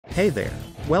Hey there,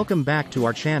 welcome back to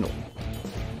our channel.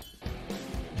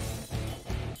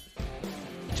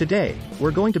 Today,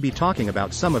 we're going to be talking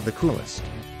about some of the coolest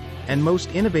and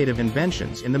most innovative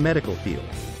inventions in the medical field.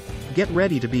 Get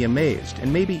ready to be amazed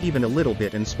and maybe even a little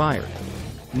bit inspired.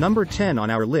 Number 10 on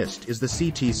our list is the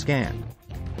CT scan.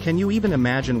 Can you even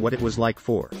imagine what it was like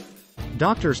for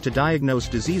doctors to diagnose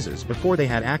diseases before they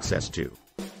had access to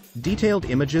detailed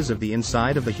images of the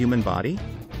inside of the human body?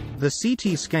 The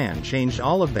CT scan changed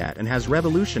all of that and has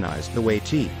revolutionized the way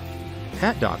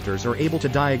PET doctors are able to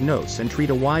diagnose and treat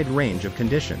a wide range of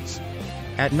conditions.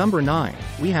 At number 9,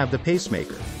 we have the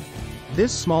pacemaker.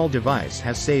 This small device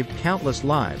has saved countless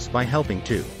lives by helping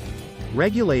to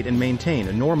regulate and maintain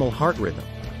a normal heart rhythm.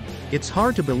 It's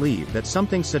hard to believe that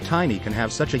something so tiny can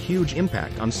have such a huge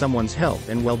impact on someone's health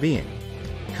and well-being.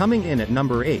 Coming in at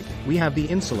number 8, we have the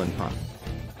insulin pump.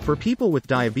 For people with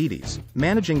diabetes,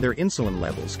 managing their insulin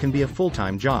levels can be a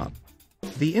full-time job.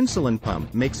 The insulin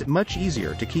pump makes it much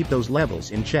easier to keep those levels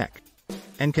in check,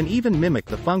 and can even mimic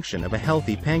the function of a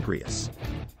healthy pancreas.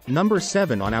 Number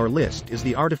 7 on our list is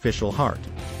the artificial heart.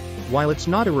 While it's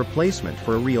not a replacement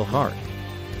for a real heart,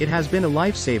 it has been a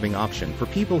life-saving option for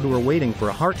people who are waiting for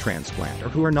a heart transplant or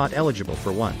who are not eligible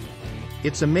for one.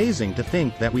 It's amazing to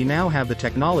think that we now have the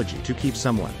technology to keep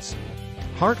someone's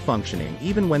heart functioning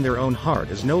even when their own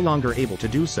heart is no longer able to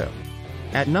do so.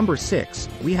 At number 6,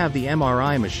 we have the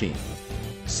MRI machine.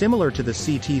 Similar to the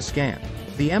CT scan,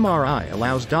 the MRI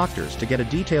allows doctors to get a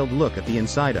detailed look at the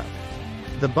inside of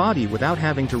the body without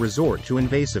having to resort to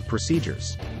invasive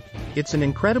procedures. It's an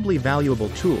incredibly valuable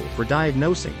tool for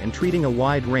diagnosing and treating a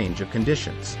wide range of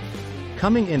conditions.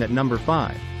 Coming in at number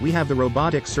 5, we have the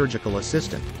robotic surgical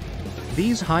assistant.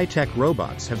 These high-tech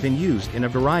robots have been used in a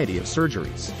variety of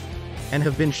surgeries, and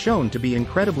have been shown to be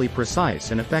incredibly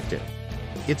precise and effective.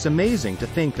 It's amazing to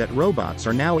think that robots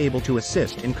are now able to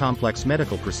assist in complex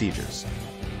medical procedures.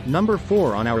 Number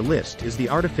 4 on our list is the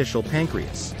artificial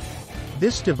pancreas.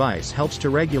 This device helps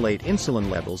to regulate insulin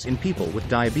levels in people with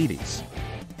diabetes,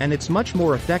 and it's much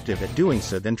more effective at doing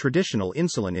so than traditional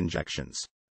insulin injections.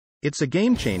 It's a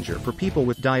game changer for people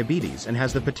with diabetes and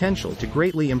has the potential to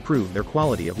greatly improve their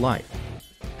quality of life.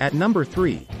 At number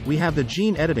 3, we have the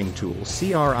gene editing tool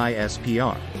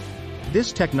CRISPR.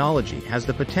 This technology has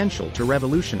the potential to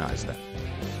revolutionize the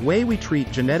way we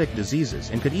treat genetic diseases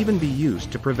and could even be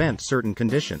used to prevent certain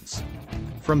conditions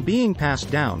from being passed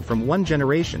down from one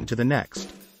generation to the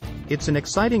next. It's an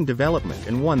exciting development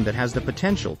and one that has the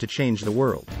potential to change the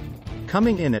world.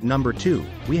 Coming in at number 2,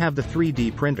 we have the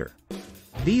 3D printer.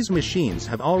 These machines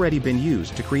have already been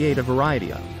used to create a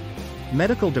variety of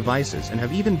medical devices and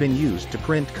have even been used to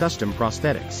print custom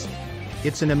prosthetics.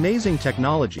 It's an amazing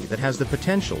technology that has the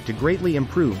potential to greatly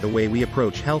improve the way we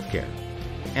approach healthcare.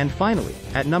 And finally,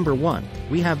 at number 1,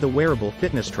 we have the wearable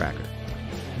fitness tracker.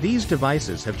 These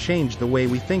devices have changed the way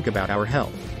we think about our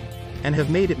health, and have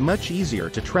made it much easier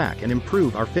to track and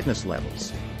improve our fitness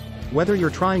levels. Whether you're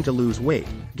trying to lose weight,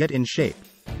 get in shape,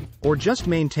 or just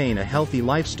maintain a healthy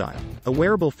lifestyle, a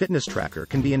wearable fitness tracker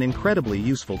can be an incredibly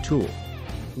useful tool.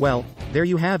 Well, there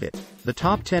you have it, the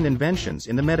top 10 inventions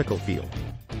in the medical field.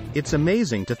 It's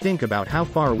amazing to think about how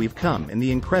far we've come and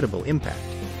the incredible impact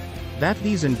that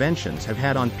these inventions have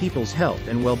had on people's health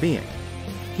and well-being.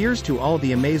 Here's to all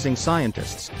the amazing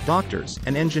scientists, doctors,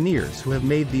 and engineers who have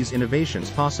made these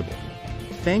innovations possible.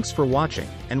 Thanks for watching,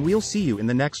 and we'll see you in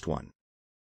the next one.